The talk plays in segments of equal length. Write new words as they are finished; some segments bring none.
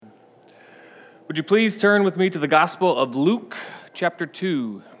Would you please turn with me to the Gospel of Luke, chapter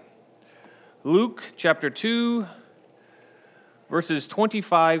 2. Luke, chapter 2, verses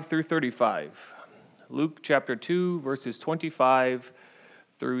 25 through 35. Luke, chapter 2, verses 25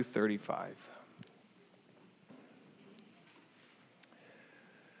 through 35.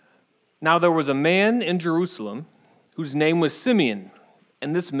 Now there was a man in Jerusalem whose name was Simeon,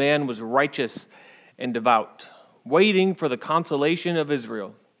 and this man was righteous and devout, waiting for the consolation of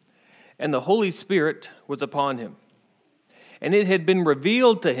Israel. And the Holy Spirit was upon him. And it had been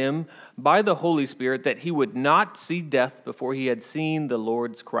revealed to him by the Holy Spirit that he would not see death before he had seen the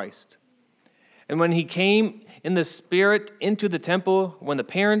Lord's Christ. And when he came in the Spirit into the temple, when the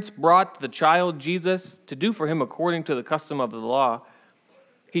parents brought the child Jesus to do for him according to the custom of the law,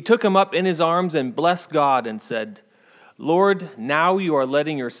 he took him up in his arms and blessed God and said, Lord, now you are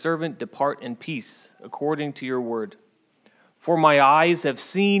letting your servant depart in peace according to your word. For my eyes have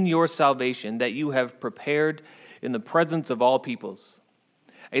seen your salvation that you have prepared in the presence of all peoples,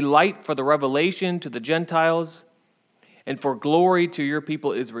 a light for the revelation to the Gentiles and for glory to your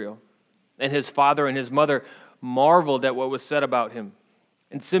people Israel. And his father and his mother marveled at what was said about him.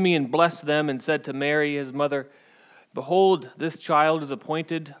 And Simeon blessed them and said to Mary, his mother, Behold, this child is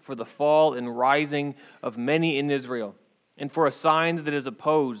appointed for the fall and rising of many in Israel, and for a sign that is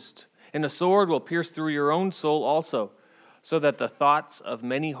opposed, and a sword will pierce through your own soul also, so that the thoughts of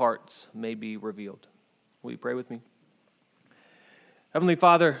many hearts may be revealed. Will you pray with me? Heavenly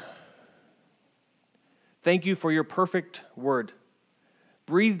Father, thank you for your perfect word,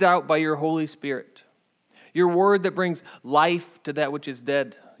 breathed out by your Holy Spirit, your word that brings life to that which is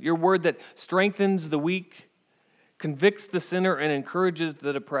dead, your word that strengthens the weak, convicts the sinner, and encourages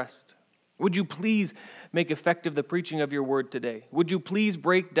the depressed. Would you please make effective the preaching of your word today? Would you please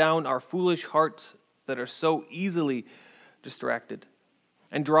break down our foolish hearts that are so easily distracted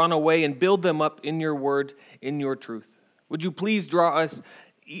and drawn away, and build them up in your word, in your truth? Would you please draw us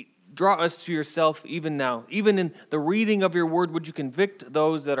to yourself even now? Even in the reading of your word, would you convict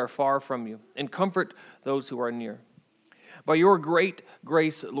those that are far from you and comfort those who are near? By your great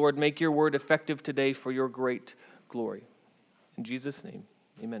grace, Lord, make your word effective today for your great glory. In Jesus' name,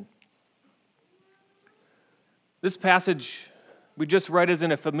 amen. This passage we just read is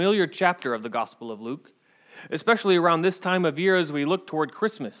in a familiar chapter of the Gospel of Luke, especially around this time of year as we look toward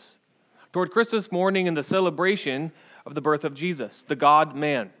Christmas morning and the celebration of the birth of Jesus, the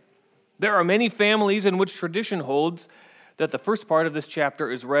God-man. There are many families in which tradition holds that the first part of this chapter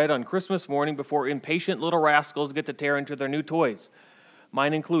is read on Christmas morning before impatient little rascals get to tear into their new toys,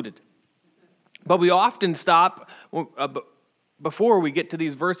 mine included. But we often stop before we get to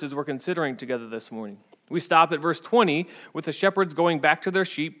these verses we're considering together this morning. We stop at verse 20 with the shepherds going back to their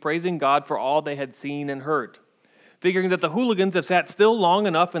sheep, praising God for all they had seen and heard, figuring that the hooligans have sat still long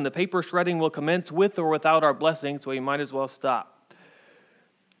enough and the paper shredding will commence with or without our blessing, so we might as well stop.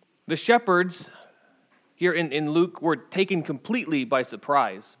 The shepherds here in Luke were taken completely by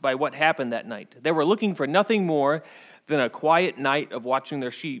surprise by what happened that night. They were looking for nothing more than a quiet night of watching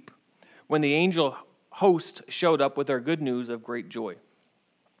their sheep when the angel host showed up with their good news of great joy.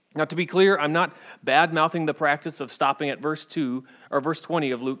 Now, to be clear, I'm not bad-mouthing the practice of stopping at verse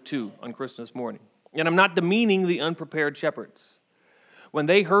 20 of Luke 2 on Christmas morning. And I'm not demeaning the unprepared shepherds. When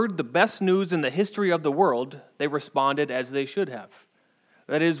they heard the best news in the history of the world, they responded as they should have.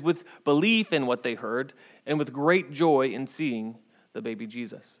 That is, with belief in what they heard and with great joy in seeing the baby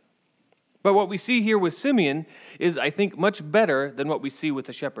Jesus. But what we see here with Simeon is, I think, much better than what we see with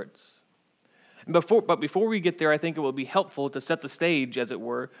the shepherds. But before we get there, I think it will be helpful to set the stage, as it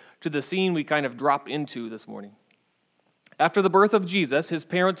were, to the scene we kind of drop into this morning. After the birth of Jesus, his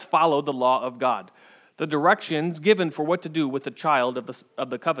parents followed the law of God, the directions given for what to do with the child of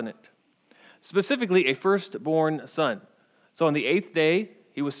the covenant, specifically a firstborn son. So on the 8th day,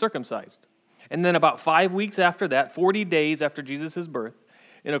 he was circumcised. And then about 5 weeks after that, 40 days after Jesus' birth,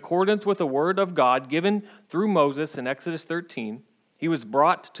 in accordance with the word of God given through Moses in Exodus 13, he was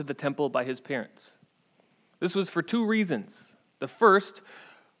brought to the temple by his parents. This was for 2 reasons. The first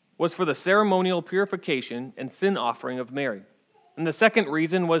was for the ceremonial purification and sin offering of Mary. And the second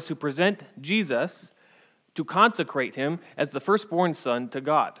reason was to present Jesus, to consecrate him as the firstborn son to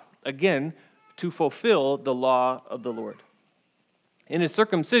God. Again, to fulfill the law of the Lord. In his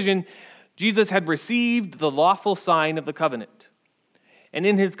circumcision, Jesus had received the lawful sign of the covenant. And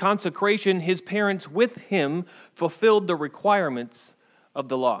in his consecration, his parents with him fulfilled the requirements of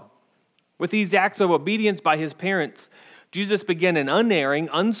the law. With these acts of obedience by his parents, Jesus began an unerring,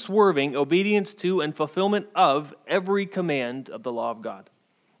 unswerving obedience to and fulfillment of every command of the law of God.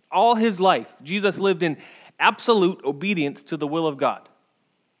 All his life, Jesus lived in absolute obedience to the will of God.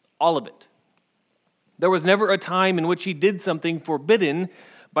 All of it. There was never a time in which he did something forbidden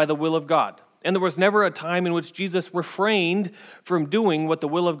by the will of God. And there was never a time in which Jesus refrained from doing what the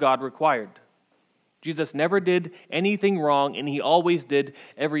will of God required. Jesus never did anything wrong, and he always did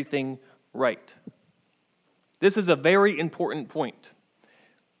everything right. This is a very important point.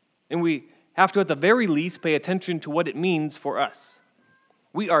 And we have to, at the very least, pay attention to what it means for us.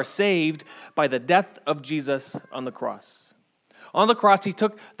 We are saved by the death of Jesus on the cross. On the cross, he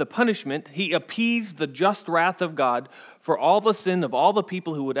took the punishment. He appeased the just wrath of God for all the sin of all the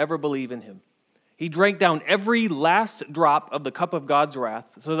people who would ever believe in him. He drank down every last drop of the cup of God's wrath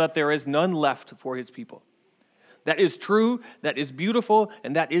so that there is none left for his people. That is true, that is beautiful,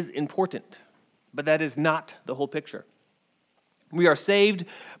 and that is important. But that is not the whole picture. We are saved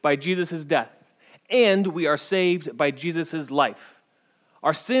by Jesus' death, and we are saved by Jesus' life.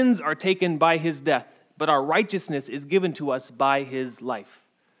 Our sins are taken by his death, but our righteousness is given to us by his life.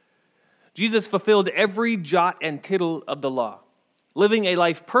 Jesus fulfilled every jot and tittle of the law, living a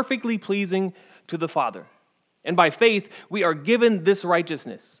life perfectly pleasing to the Father. And by faith, we are given this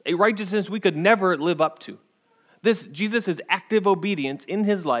righteousness, a righteousness we could never live up to. This Jesus' active obedience in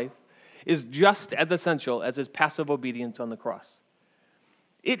his life is just as essential as his passive obedience on the cross.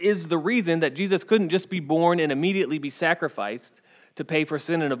 It is the reason that Jesus couldn't just be born and immediately be sacrificed to pay for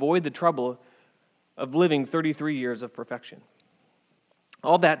sin and avoid the trouble of living 33 years of perfection.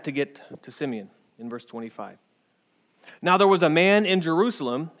 All that to get to Simeon in verse 25. Now there was a man in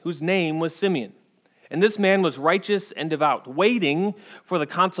Jerusalem whose name was Simeon, and this man was righteous and devout, waiting for the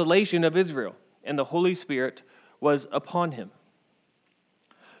consolation of Israel, and the Holy Spirit was upon him.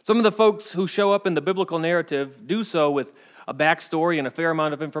 Some of the folks who show up in the biblical narrative do so with a backstory and a fair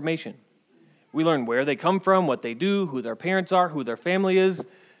amount of information. We learn where they come from, what they do, who their parents are, who their family is.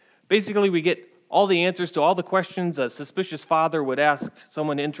 Basically, we get all the answers to all the questions a suspicious father would ask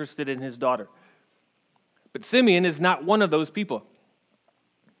someone interested in his daughter. But Simeon is not one of those people.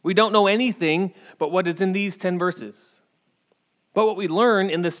 We don't know anything but what is in these 10 verses. But what we learn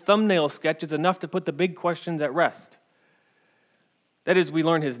in this thumbnail sketch is enough to put the big questions at rest. That is, we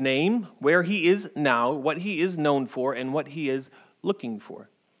learn his name, where he is now, what he is known for, and what he is looking for.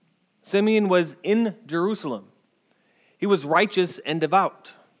 Simeon was in Jerusalem. He was righteous and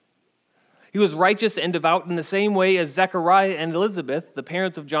devout. He was righteous and devout in the same way as Zechariah and Elizabeth, the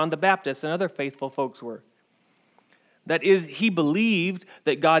parents of John the Baptist, and other faithful folks were. That is, he believed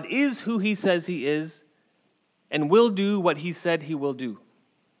that God is who he says he is and will do what he said he will do.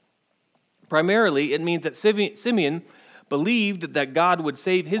 Primarily, it means that Simeon believed that God would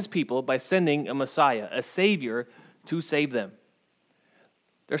save his people by sending a Messiah, a Savior, to save them.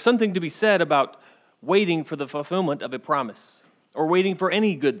 There's something to be said about waiting for the fulfillment of a promise or waiting for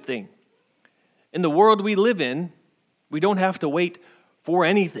any good thing. In the world we live in, we don't have to wait for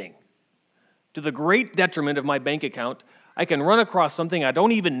anything. To the great detriment of my bank account, I can run across something I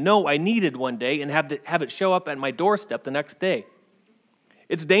don't even know I needed one day and have it show up at my doorstep the next day.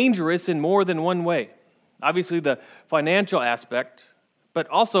 It's dangerous in more than one way. Obviously, the financial aspect, but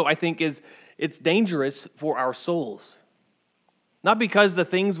also I think it's dangerous for our souls. Not because the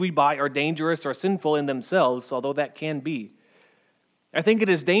things we buy are dangerous or sinful in themselves, although that can be. I think it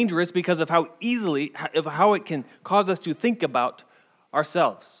is dangerous because of how it can cause us to think about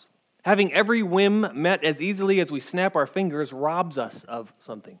ourselves. Having every whim met as easily as we snap our fingers robs us of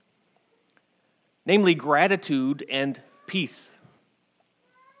something, namely gratitude and peace.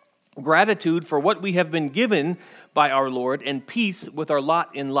 Gratitude for what we have been given by our Lord and peace with our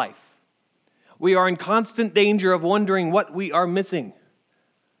lot in life. We are in constant danger of wondering what we are missing.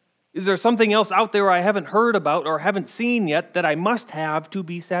 Is there something else out there I haven't heard about or haven't seen yet that I must have to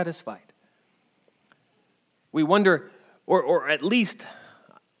be satisfied? We wonder, or at least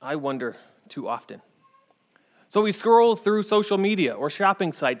I wonder too often. So we scroll through social media or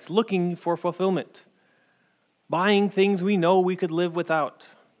shopping sites looking for fulfillment, buying things we know we could live without.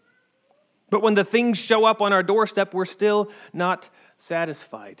 But when the things show up on our doorstep, we're still not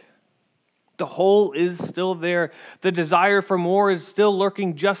satisfied. The hole is still there. The desire for more is still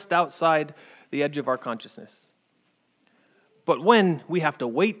lurking just outside the edge of our consciousness. But when we have to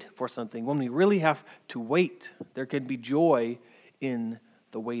wait for something, when we really have to wait, there can be joy in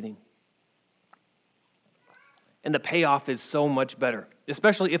the waiting. And the payoff is so much better,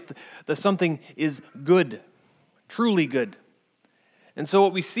 especially if the something is good, truly good. And so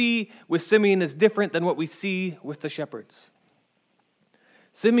what we see with Simeon is different than what we see with the shepherds.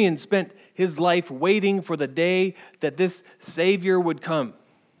 Simeon spent his life waiting for the day that this Savior would come,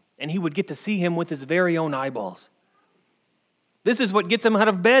 and he would get to see him with his very own eyeballs. This is what gets him out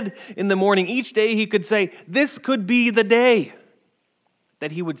of bed in the morning. Each day he could say, "This could be the day."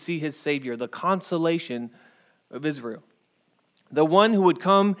 that he would see his Savior, the consolation of Israel, the one who would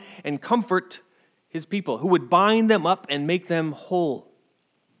come and comfort his people, who would bind them up and make them whole.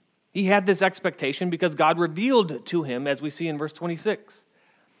 He had this expectation because God revealed to him, as we see in verse 26.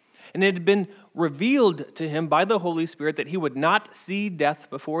 And it had been revealed to him by the Holy Spirit that he would not see death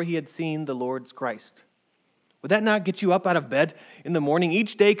before he had seen the Lord's Christ. Would that not get you up out of bed in the morning?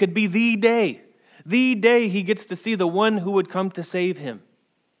 Each day could be the day he gets to see the one who would come to save him.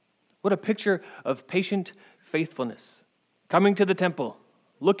 What a picture of patient faithfulness. Coming to the temple,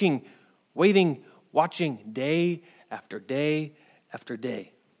 looking, waiting, watching day after day after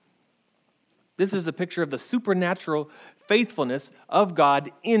day. This is the picture of the supernatural faithfulness of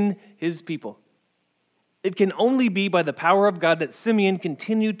God in his people. It can only be by the power of God that Simeon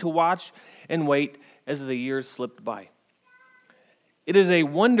continued to watch and wait as the years slipped by. It is a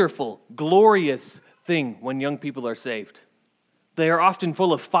wonderful, glorious thing when young people are saved. They are often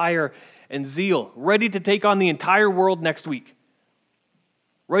full of fire and zeal, ready to take on the entire world next week,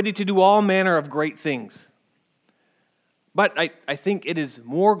 ready to do all manner of great things. But I think it is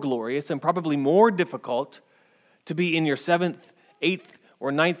more glorious and probably more difficult to be in your 7th, 8th,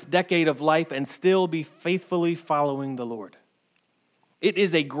 or 9th decade of life and still be faithfully following the Lord. It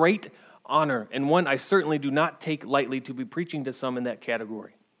is a great honor, and one I certainly do not take lightly to be preaching to some in that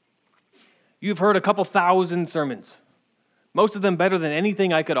category. You've heard a couple thousand sermons, most of them better than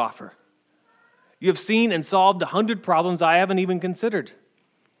anything I could offer. You have seen and solved 100 problems I haven't even considered,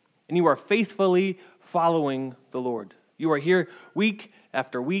 and you are faithfully following the Lord. You are here week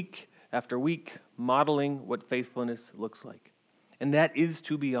after week after week, modeling what faithfulness looks like. And that is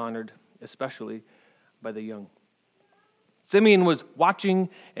to be honored, especially by the young. Simeon was watching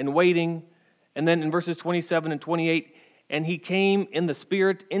and waiting, and then in verses 27 and 28, and he came in the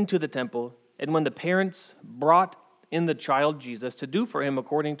Spirit into the temple, and when the parents brought in the child Jesus to do for him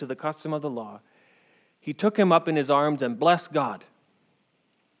according to the custom of the law, he took him up in his arms and blessed God.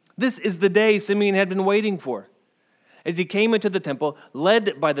 This is the day Simeon had been waiting for. As he came into the temple,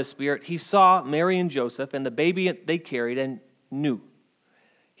 led by the Spirit, he saw Mary and Joseph and the baby they carried and knew.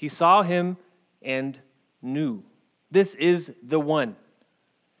 He saw him and knew. This is the one.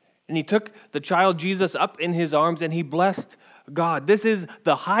 And he took the child Jesus up in his arms and he blessed God. This is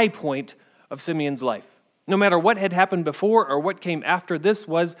the high point of Simeon's life. No matter what had happened before or what came after, this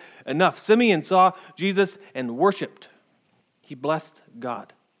was enough. Simeon saw Jesus and worshiped. He blessed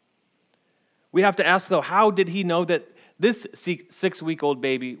God. We have to ask, though, how did he know that this 6-week-old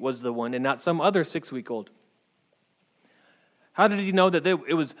baby was the one and not some other 6-week-old? How did he know that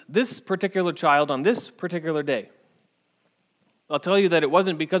it was this particular child on this particular day? I'll tell you that it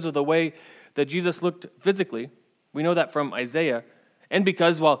wasn't because of the way that Jesus looked physically. We know that from Isaiah. And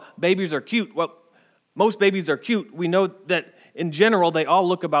because, while babies are cute, most babies are cute, we know that in general they all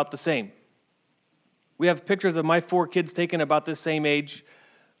look about the same. We have pictures of my 4 kids taken about this same age.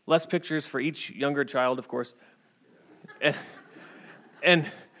 Less pictures for each younger child, of course. And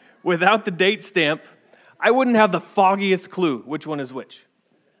without the date stamp, I wouldn't have the foggiest clue which one is which.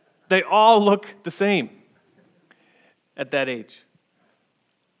 They all look the same at that age.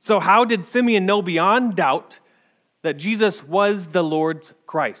 So how did Simeon know beyond doubt that Jesus was the Lord's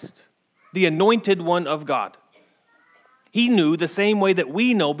Christ, the anointed one of God? He knew the same way that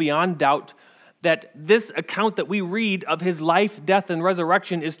we know beyond doubt that this account that we read of his life, death, and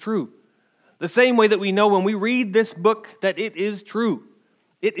resurrection is true. The same way that we know when we read this book that it is true.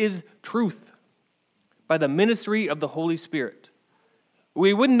 It is truth by the ministry of the Holy Spirit.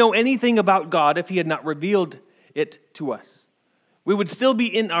 We wouldn't know anything about God if he had not revealed it to us. We would still be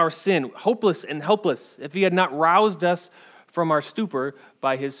in our sin, hopeless and helpless, if he had not roused us from our stupor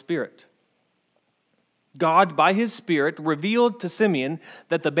by his Spirit. God, by his Spirit, revealed to Simeon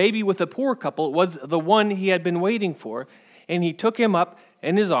that the baby with the poor couple was the one he had been waiting for, and he took him up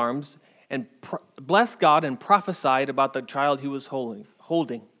in his arms and blessed God and prophesied about the child he was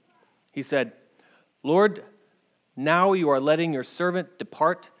holding. He said, "Lord, now you are letting your servant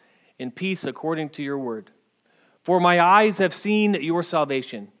depart in peace according to your word. For my eyes have seen your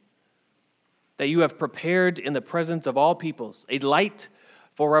salvation, that you have prepared in the presence of all peoples, a light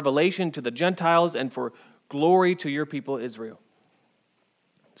for revelation to the Gentiles and for glory to your people Israel."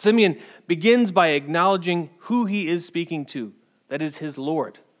 Simeon begins by acknowledging who he is speaking to, that is his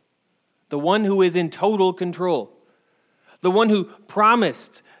Lord, the one who is in total control, the one who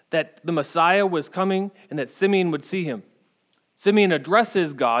promised that the Messiah was coming and that Simeon would see him. Simeon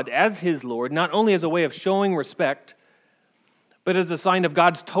addresses God as his Lord, not only as a way of showing respect, but as a sign of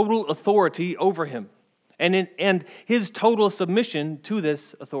God's total authority over him and his total submission to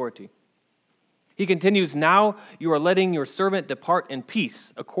this authority. He continues, "Now you are letting your servant depart in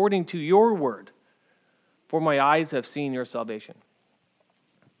peace, according to your word, for my eyes have seen your salvation."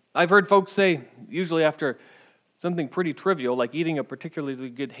 I've heard folks say, usually after something pretty trivial, like eating a particularly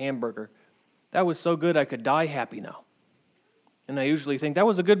good hamburger, "That was so good I could die happy now." And I usually think, that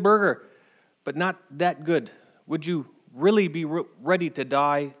was a good burger, but not that good. Would you really be ready to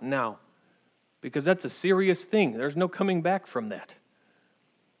die now? Because that's a serious thing. There's no coming back from that.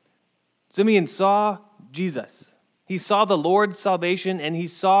 Simeon saw Jesus. He saw the Lord's salvation, and he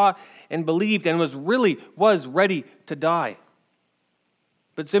saw and believed and was ready to die.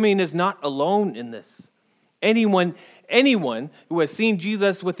 But Simeon is not alone in this. Anyone who has seen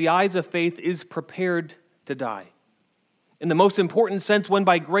Jesus with the eyes of faith is prepared to die. In the most important sense, when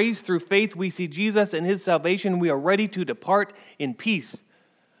by grace through faith we see Jesus and his salvation, we are ready to depart in peace,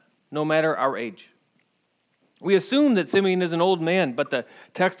 no matter our age. We assume that Simeon is an old man, but the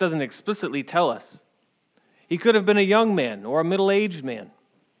text doesn't explicitly tell us. He could have been a young man or a middle-aged man.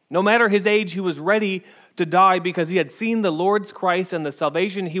 No matter his age, he was ready to die because he had seen the Lord's Christ and the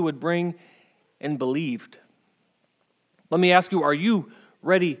salvation he would bring and believed. Let me ask you, are you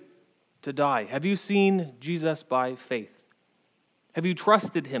ready to die? Have you seen Jesus by faith? Have you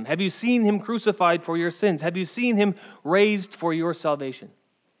trusted him? Have you seen him crucified for your sins? Have you seen him raised for your salvation?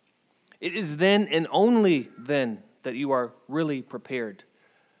 It is then and only then that you are really prepared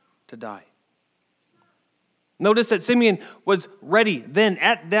to die. Notice that Simeon was ready then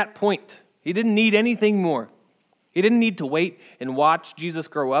at that point. He didn't need anything more. He didn't need to wait and watch Jesus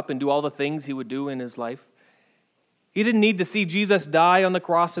grow up and do all the things he would do in his life. He didn't need to see Jesus die on the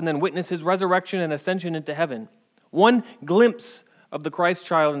cross and then witness his resurrection and ascension into heaven. One glimpse of the Christ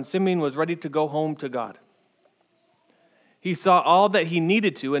child, and Simeon was ready to go home to God. He saw all that he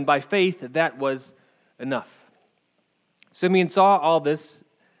needed to, and by faith, that was enough. Simeon saw all this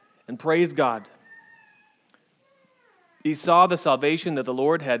and praised God. He saw the salvation that the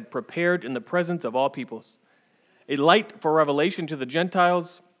Lord had prepared in the presence of all peoples, a light for revelation to the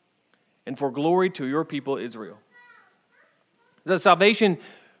Gentiles and for glory to your people Israel. The salvation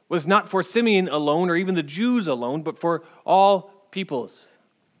was not for Simeon alone or even the Jews alone, but for all peoples.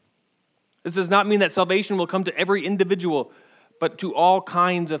 This does not mean that salvation will come to every individual, but to all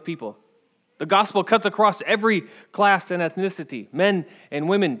kinds of people. The gospel cuts across every class and ethnicity, men and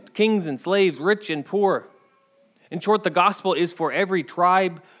women, kings and slaves, rich and poor. In short, the gospel is for every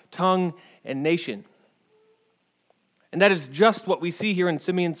tribe, tongue, and nation. And that is just what we see here in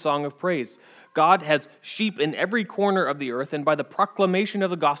Simeon's song of praise. God has sheep in every corner of the earth, and by the proclamation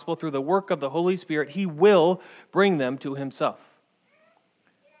of the gospel through the work of the Holy Spirit, he will bring them to himself.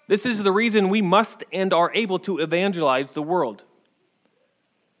 This is the reason we must and are able to evangelize the world.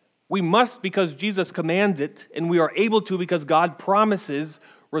 We must because Jesus commands it, and we are able to because God promises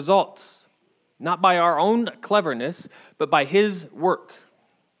results. Not by our own cleverness, but by his work.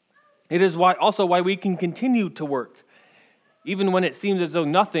 It is also why we can continue to work, even when it seems as though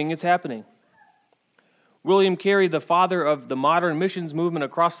nothing is happening. William Carey, the father of the modern missions movement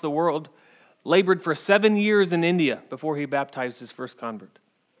across the world, labored for 7 years in India before he baptized his first convert.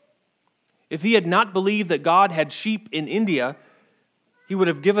 If he had not believed that God had sheep in India, he would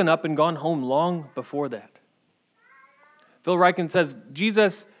have given up and gone home long before that. Phil Ryken says,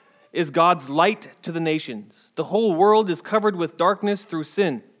 Jesus is God's light to the nations. The whole world is covered with darkness through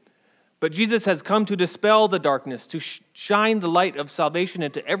sin. But Jesus has come to dispel the darkness, to shine the light of salvation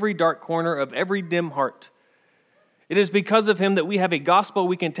into every dark corner of every dim heart. It is because of him that we have a gospel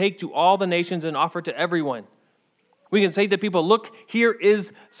we can take to all the nations and offer to everyone. We can say to people, look, here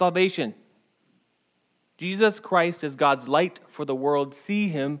is salvation. Jesus Christ is God's light for the world. See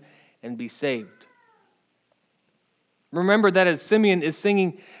him and be saved. Remember that as Simeon is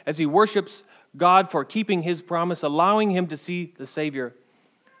singing, as he worships God for keeping his promise, allowing him to see the Savior,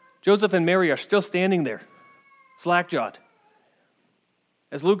 Joseph and Mary are still standing there, slack-jawed.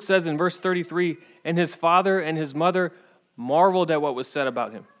 As Luke says in verse 33, and his father and his mother marveled at what was said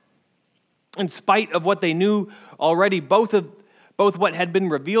about him. In spite of what they knew already, both what had been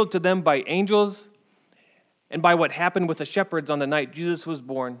revealed to them by angels and by what happened with the shepherds on the night Jesus was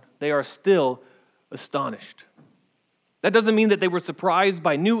born, they are still astonished. That doesn't mean that they were surprised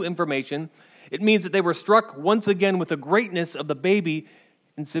by new information. It means that they were struck once again with the greatness of the baby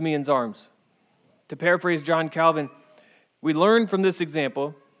in Simeon's arms. To paraphrase John Calvin, we learn from this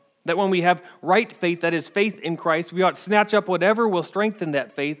example that when we have right faith, that is faith in Christ, we ought to snatch up whatever will strengthen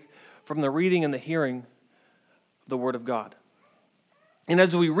that faith from the reading and the hearing of the Word of God. And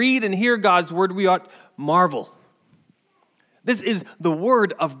as we read and hear God's Word, we ought marvel. This is the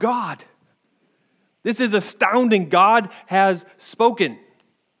Word of God. This is astounding. God has spoken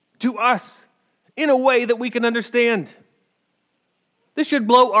to us in a way that we can understand. This should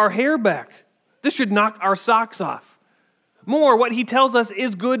blow our hair back. This should knock our socks off. More, what he tells us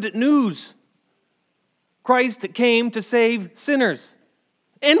is good news. Christ came to save sinners.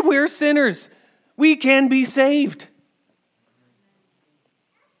 And we're sinners. We can be saved.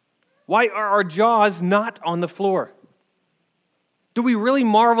 Why are our jaws not on the floor? Do we really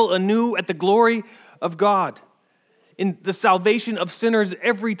marvel anew at the glory of God in the salvation of sinners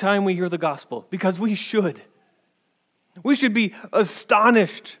every time we hear the gospel? Because we should. We should be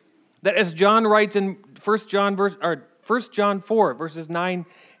astonished that, as John writes in 1 John 4, verses 9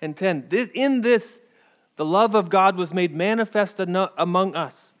 and 10, in this the love of God was made manifest among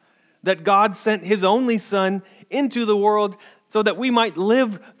us, that God sent his only Son into the world so that we might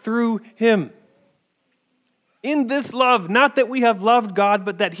live through him. In this love, not that we have loved God,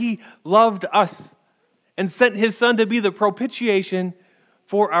 but that he loved us and sent his Son to be the propitiation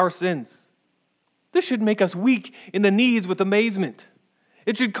for our sins. This should make us weak in the knees with amazement.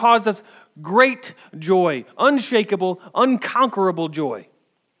 It should cause us great joy, unshakable, unconquerable joy.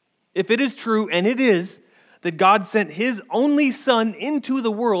 If it is true, and it is, that God sent his only Son into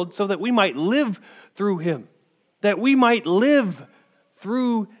the world so that we might live through him. That we might live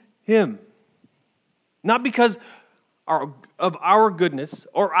through him. Not because of our goodness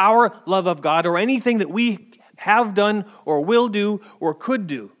or our love of God or anything that we have done or will do or could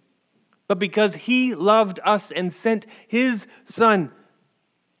do, but because he loved us and sent his Son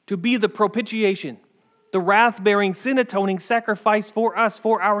to be the propitiation, the wrath-bearing, sin-atoning sacrifice for us,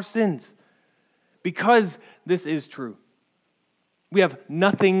 for our sins. Because this is true, we have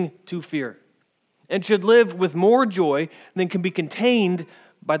nothing to fear and should live with more joy than can be contained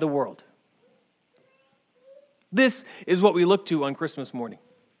by the world. This is what we look to on Christmas morning.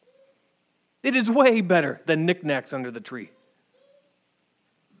 It is way better than knickknacks under the tree.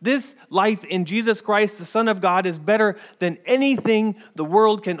 This life in Jesus Christ, the Son of God, is better than anything the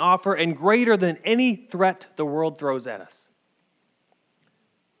world can offer and greater than any threat the world throws at us.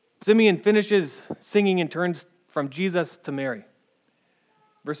 Simeon finishes singing and turns from Jesus to Mary.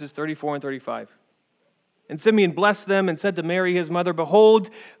 Verses 34 and 35. And Simeon blessed them and said to Mary, his mother,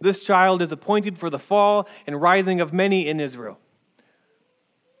 behold, this child is appointed for the fall and rising of many in Israel,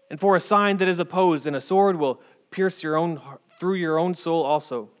 and for a sign that is opposed, and a sword will pierce through your own soul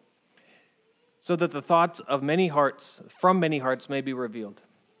also, so that the thoughts of many hearts, from many hearts, may be revealed.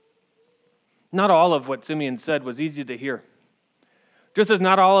 Not all of what Simeon said was easy to hear, just as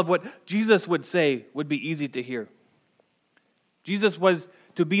not all of what Jesus would say would be easy to hear. Jesus was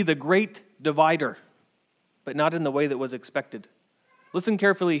to be the great divider, but not in the way that was expected. Listen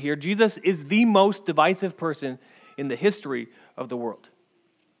carefully here. Jesus is the most divisive person in the history of the world.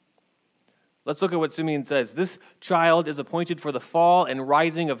 Let's look at what Simeon says. This child is appointed for the fall and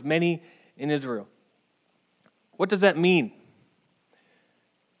rising of many in Israel. What does that mean?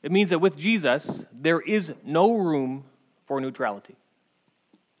 It means that with Jesus, there is no room for neutrality.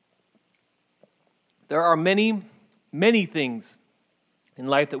 There are many, many things in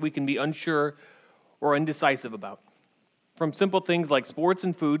life that we can be unsure or indecisive about. From simple things like sports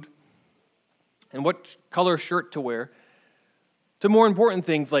and food, and what color shirt to wear, to more important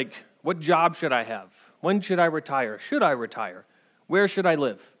things like what job should I have? When should I retire? Should I retire? Where should I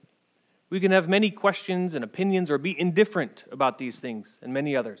live? We can have many questions and opinions or be indifferent about these things and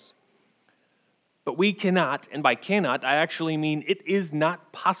many others. But we cannot, and by cannot, I actually mean it is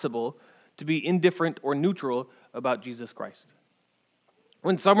not possible to be indifferent or neutral about Jesus Christ.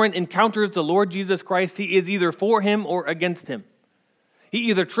 When someone encounters the Lord Jesus Christ, he is either for him or against him. He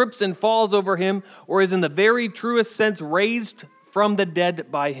either trips and falls over him or is in the very truest sense raised from the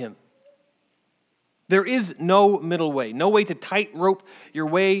dead by him. There is no middle way, no way to tightrope your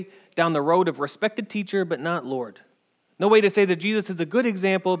way down the road of respected teacher but not Lord. No way to say that Jesus is a good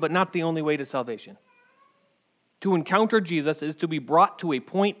example but not the only way to salvation. To encounter Jesus is to be brought to a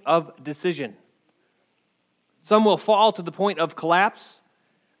point of decision. Some will fall to the point of collapse,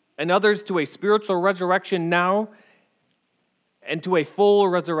 and others to a spiritual resurrection now, and to a full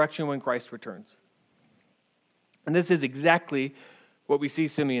resurrection when Christ returns. And this is exactly what we see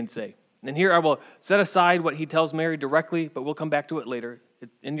Simeon say. And here I will set aside what he tells Mary directly, but we'll come back to it later.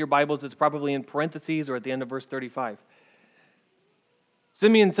 In your Bibles, it's probably in parentheses or at the end of verse 35.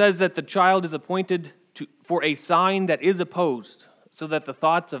 Simeon says that the child is appointed for a sign that is opposed, so that the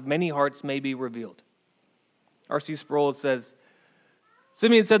thoughts of many hearts may be revealed. R.C. Sproul says,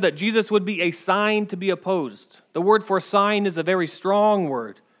 Simeon said that Jesus would be a sign to be opposed. The word for sign is a very strong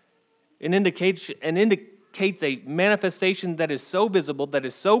word. It indicates a manifestation that is so visible, that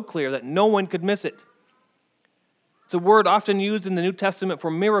is so clear that no one could miss it. It's a word often used in the New Testament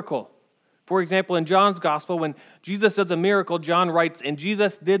for miracle, For example, in John's gospel, when Jesus does a miracle, John writes, "And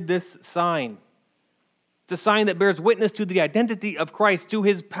Jesus did this sign." It's a sign that bears witness to the identity of Christ, to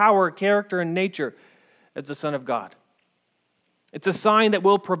his power, character, and nature as the Son of God. It's a sign that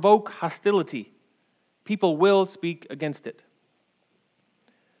will provoke hostility. People will speak against it.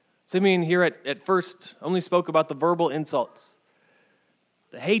 Simeon here at first only spoke about the verbal insults,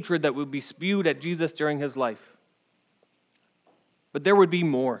 the hatred that would be spewed at Jesus during his life. But there would be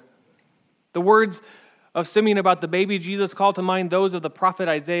more. The words of Simeon about the baby Jesus call to mind those of the prophet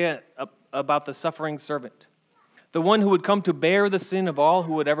Isaiah about the suffering servant, the one who would come to bear the sin of all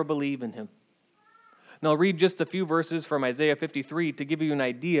who would ever believe in him. And I'll read just a few verses from Isaiah 53 to give you an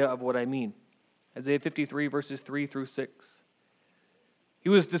idea of what I mean. Isaiah 53, verses 3 through 6. He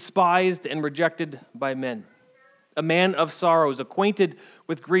was despised and rejected by men, a man of sorrows, acquainted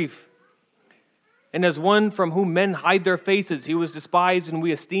with grief. And as one from whom men hide their faces, he was despised, and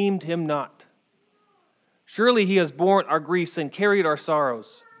we esteemed him not. Surely he has borne our griefs and carried our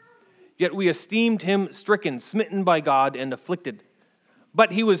sorrows. Yet we esteemed him stricken, smitten by God, and afflicted.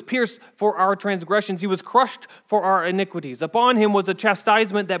 But he was pierced for our transgressions. He was crushed for our iniquities. Upon him was a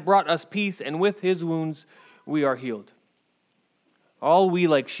chastisement that brought us peace, and with his wounds we are healed. All we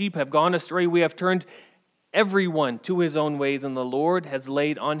like sheep have gone astray. We have turned everyone to his own ways, and the Lord has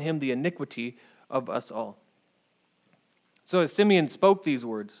laid on him the iniquity of us all. So as Simeon spoke these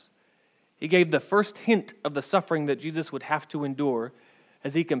words, he gave the first hint of the suffering that Jesus would have to endure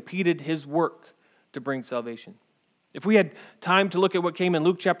as he completed his work to bring salvation. If we had time to look at what came in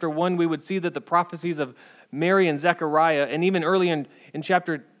Luke chapter 1, we would see that the prophecies of Mary and Zechariah, and even early in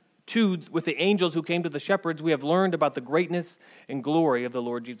chapter 2, with the angels who came to the shepherds, we have learned about the greatness and glory of the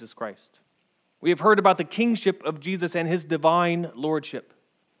Lord Jesus Christ. We have heard about the kingship of Jesus and his divine lordship,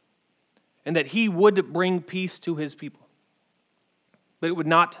 and that he would bring peace to his people. But it would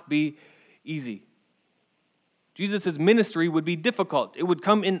not be easy. Jesus' ministry would be difficult. It would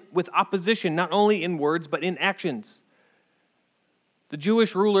come in with opposition, not only in words, but in actions. The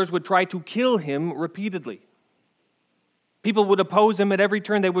Jewish rulers would try to kill him repeatedly. People would oppose him at every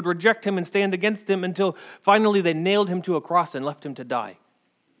turn. They would reject him and stand against him until finally they nailed him to a cross and left him to die.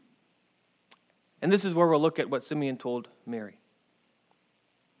 And this is where we'll look at what Simeon told Mary.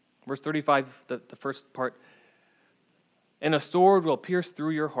 Verse 35, the first part. "And a sword will pierce through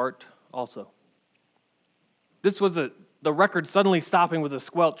your heart also." This was the record suddenly stopping with a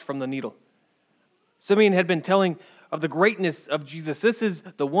squelch from the needle. Simeon had been telling of the greatness of Jesus. This is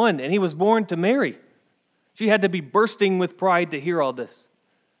the one, and he was born to Mary. She had to be bursting with pride to hear all this.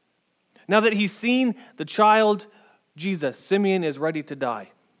 Now that he's seen the child Jesus, Simeon is ready to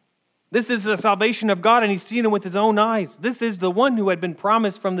die. This is the salvation of God, and he's seen him with his own eyes. This is the one who had been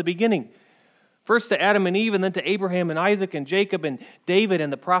promised from the beginning. First to Adam and Eve, and then to Abraham and Isaac and Jacob and David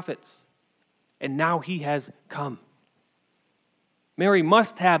and the prophets. And now he has come. Mary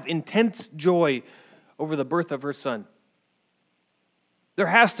must have intense joy over the birth of her son. There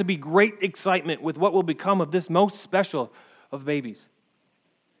has to be great excitement with what will become of this most special of babies.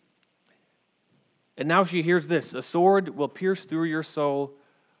 And now she hears this: a sword will pierce through your soul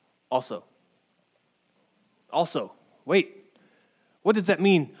also. Also. Wait, what does that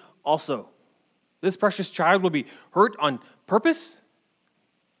mean, also? This precious child will be hurt on purpose?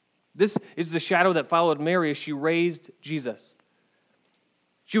 This is the shadow that followed Mary as she raised Jesus.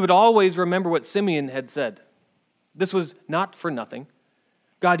 She would always remember what Simeon had said. This was not for nothing.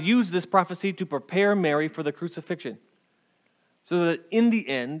 God used this prophecy to prepare Mary for the crucifixion, so that in the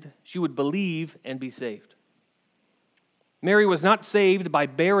end she would believe and be saved. Mary was not saved by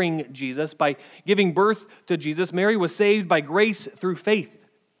bearing Jesus, by giving birth to Jesus. Mary was saved by grace through faith,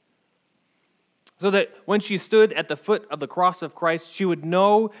 so that when she stood at the foot of the cross of Christ, she would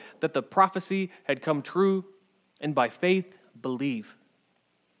know that the prophecy had come true, and by faith believe.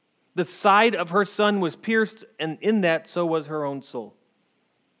 The side of her son was pierced, and in that so was her own soul.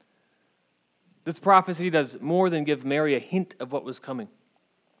 This prophecy does more than give Mary a hint of what was coming.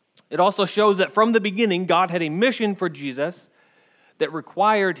 It also shows that from the beginning, God had a mission for Jesus that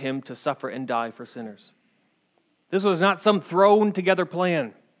required him to suffer and die for sinners. This was not some thrown together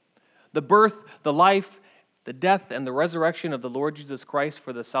plan. The birth, the life, the death, and the resurrection of the Lord Jesus Christ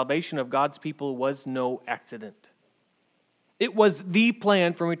for the salvation of God's people was no accident. It was the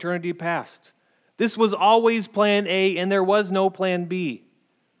plan from eternity past. This was always plan A, and there was no plan B.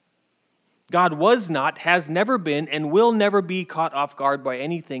 God was not, has never been, and will never be caught off guard by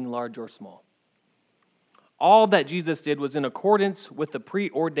anything large or small. All that Jesus did was in accordance with the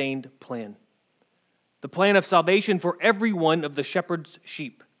preordained plan. The plan of salvation for every one of the shepherd's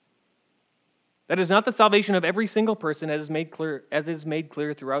sheep. That is not the salvation of every single person, as is made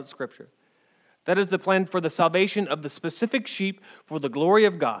clear throughout Scripture. That is the plan for the salvation of the specific sheep for the glory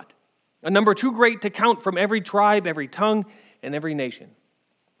of God, a number too great to count from every tribe, every tongue, and every nation.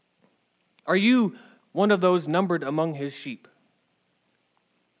 Are you one of those numbered among his sheep?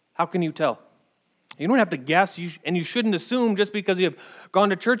 How can you tell? You don't have to guess, and you shouldn't assume just because you have gone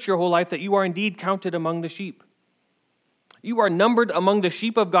to church your whole life that you are indeed counted among the sheep. You are numbered among the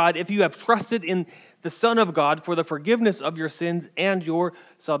sheep of God if you have trusted in the Son of God for the forgiveness of your sins and your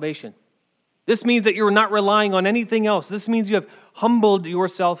salvation. This means that you're not relying on anything else. This means you have humbled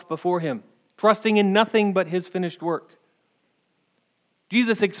yourself before him, trusting in nothing but his finished work.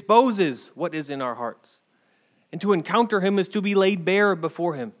 Jesus exposes what is in our hearts, and to encounter him is to be laid bare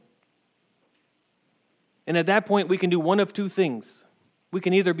before him. And at that point, we can do one of two things. We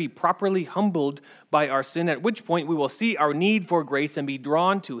can either be properly humbled by our sin, at which point we will see our need for grace and be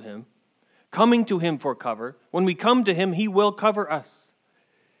drawn to him, coming to him for cover. When we come to him, he will cover us.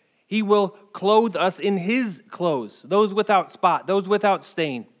 He will clothe us in his clothes, those without spot, those without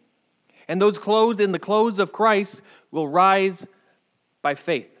stain. And those clothed in the clothes of Christ will rise by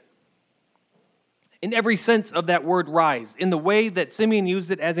faith. In every sense of that word rise, in the way that Simeon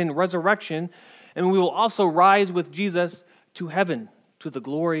used it as in resurrection, and we will also rise with Jesus to heaven, to the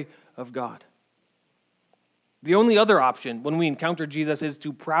glory of God. The only other option when we encounter Jesus is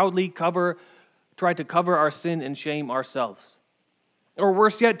to proudly try to cover our sin and shame ourselves. Or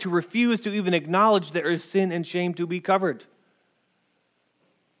worse yet, to refuse to even acknowledge there is sin and shame to be covered.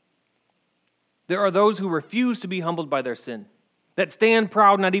 There are those who refuse to be humbled by their sin, that stand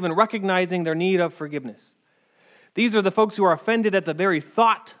proud, not even recognizing their need of forgiveness. These are the folks who are offended at the very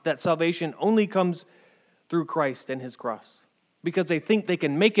thought that salvation only comes through Christ and his cross, because they think they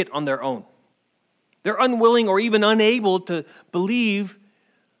can make it on their own. They're unwilling or even unable to believe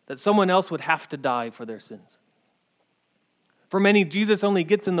that someone else would have to die for their sins. For many, Jesus only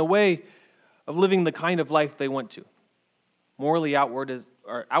gets in the way of living the kind of life they want to,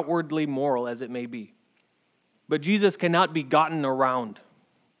 outwardly moral as it may be. But Jesus cannot be gotten around.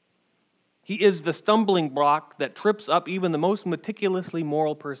 He is the stumbling block that trips up even the most meticulously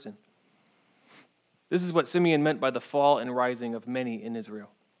moral person. This is what Simeon meant by the fall and rising of many in Israel.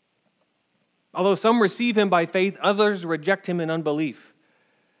 Although some receive him by faith, others reject him in unbelief.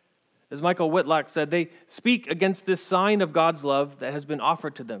 As Michael Whitlock said, they speak against this sign of God's love that has been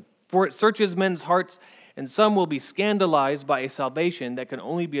offered to them. For it searches men's hearts, and some will be scandalized by a salvation that can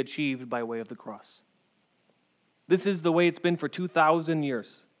only be achieved by way of the cross. This is the way it's been for 2,000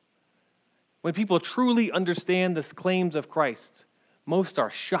 years. When people truly understand the claims of Christ, most are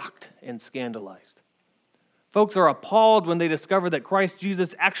shocked and scandalized. Folks are appalled when they discover that Christ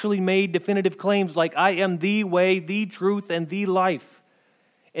Jesus actually made definitive claims like, I am the way, the truth, and the life.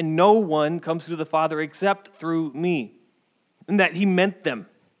 And no one comes to the Father except through me. And that he meant them.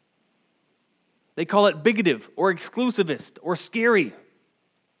 They call it bigoted or exclusivist or scary.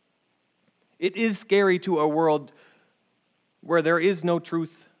 It is scary to a world where there is no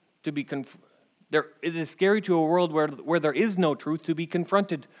truth to be It is scary to a world where there is no truth to be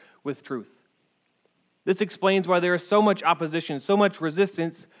confronted with truth. This explains why there is so much opposition, so much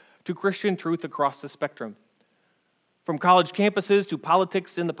resistance to Christian truth across the spectrum, from college campuses to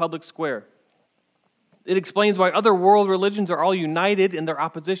politics in the public square. It explains why other world religions are all united in their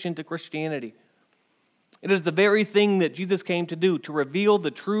opposition to Christianity. It is the very thing that Jesus came to do, to reveal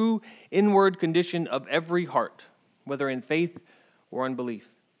the true inward condition of every heart, whether in faith or unbelief.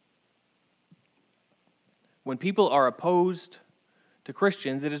 When people are opposed to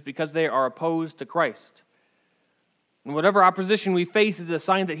Christians, it is because they are opposed to Christ. And whatever opposition we face is a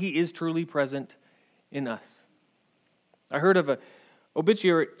sign that he is truly present in us. I heard of an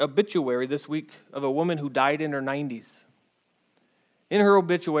obituary this week of a woman who died in her 90s. In her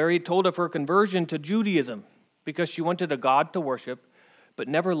obituary, it told of her conversion to Judaism because she wanted a God to worship, but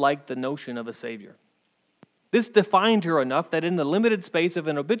never liked the notion of a Savior. This defined her enough that in the limited space of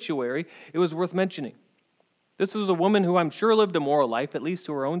an obituary, it was worth mentioning. This was a woman who I'm sure lived a moral life, at least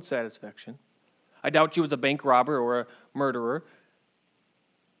to her own satisfaction. I doubt she was a bank robber or a murderer.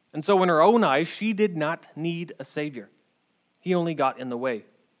 And so in her own eyes, she did not need a Savior. He only got in the way.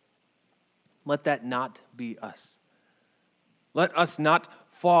 Let that not be us. Let us not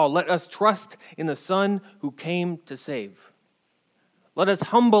fall. Let us trust in the Son who came to save. Let us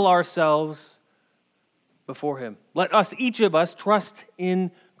humble ourselves before him. Let us, each of us, trust in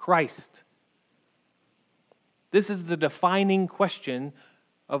Christ. This is the defining question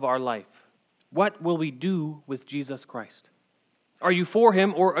of our life. What will we do with Jesus Christ? Are you for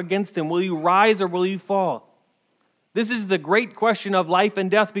him or against him? Will you rise or will you fall? This is the great question of life and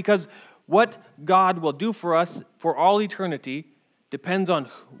death, because what God will do for us for all eternity depends on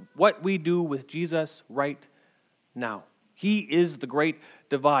what we do with Jesus right now. He is the great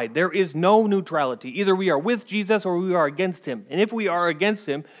divide. There is no neutrality. Either we are with Jesus or we are against him. And if we are against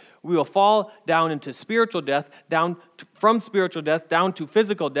him, we will fall down into spiritual death, from spiritual death down to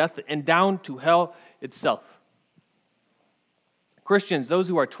physical death, and down to hell itself. Christians, those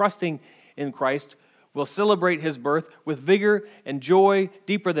who are trusting in Christ, will celebrate his birth with vigor and joy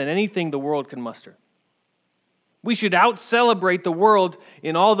deeper than anything the world can muster. We should out-celebrate the world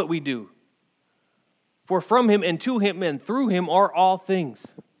in all that we do. For from him and to him and through him are all things.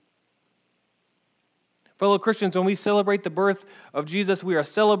 Fellow Christians, when we celebrate the birth of Jesus, we are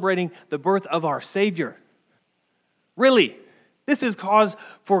celebrating the birth of our Savior. Really, this is cause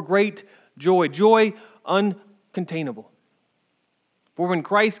for great joy, joy uncontainable. For when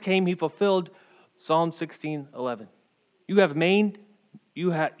Christ came, he fulfilled Psalm 16:11.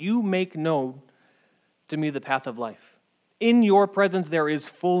 You make known to me the path of life. In your presence there is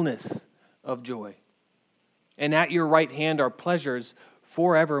fullness of joy. And at your right hand are pleasures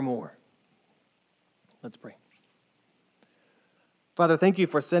forevermore. Let's pray. Father, thank you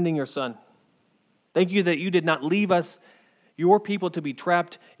for sending your Son. Thank you that you did not leave us, your people, to be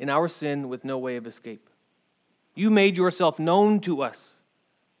trapped in our sin with no way of escape. You made yourself known to us,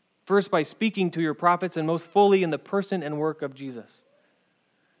 first by speaking to your prophets and most fully in the person and work of Jesus.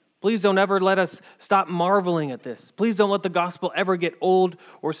 Please don't ever let us stop marveling at this. Please don't let the gospel ever get old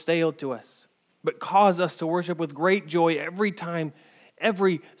or stale to us, but cause us to worship with great joy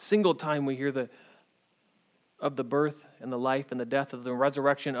every single time we hear of the birth and the life and the death of the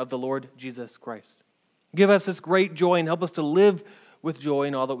resurrection of the Lord Jesus Christ. Give us this great joy and help us to live with joy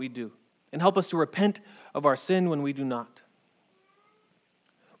in all that we do. And help us to repent of our sin when we do not.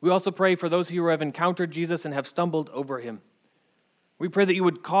 We also pray for those who have encountered Jesus and have stumbled over him. We pray that you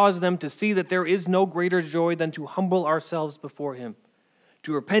would cause them to see that there is no greater joy than to humble ourselves before him,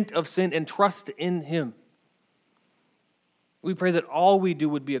 to repent of sin and trust in him. We pray that all we do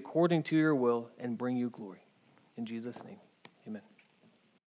would be according to your will and bring you glory. In Jesus' name, amen.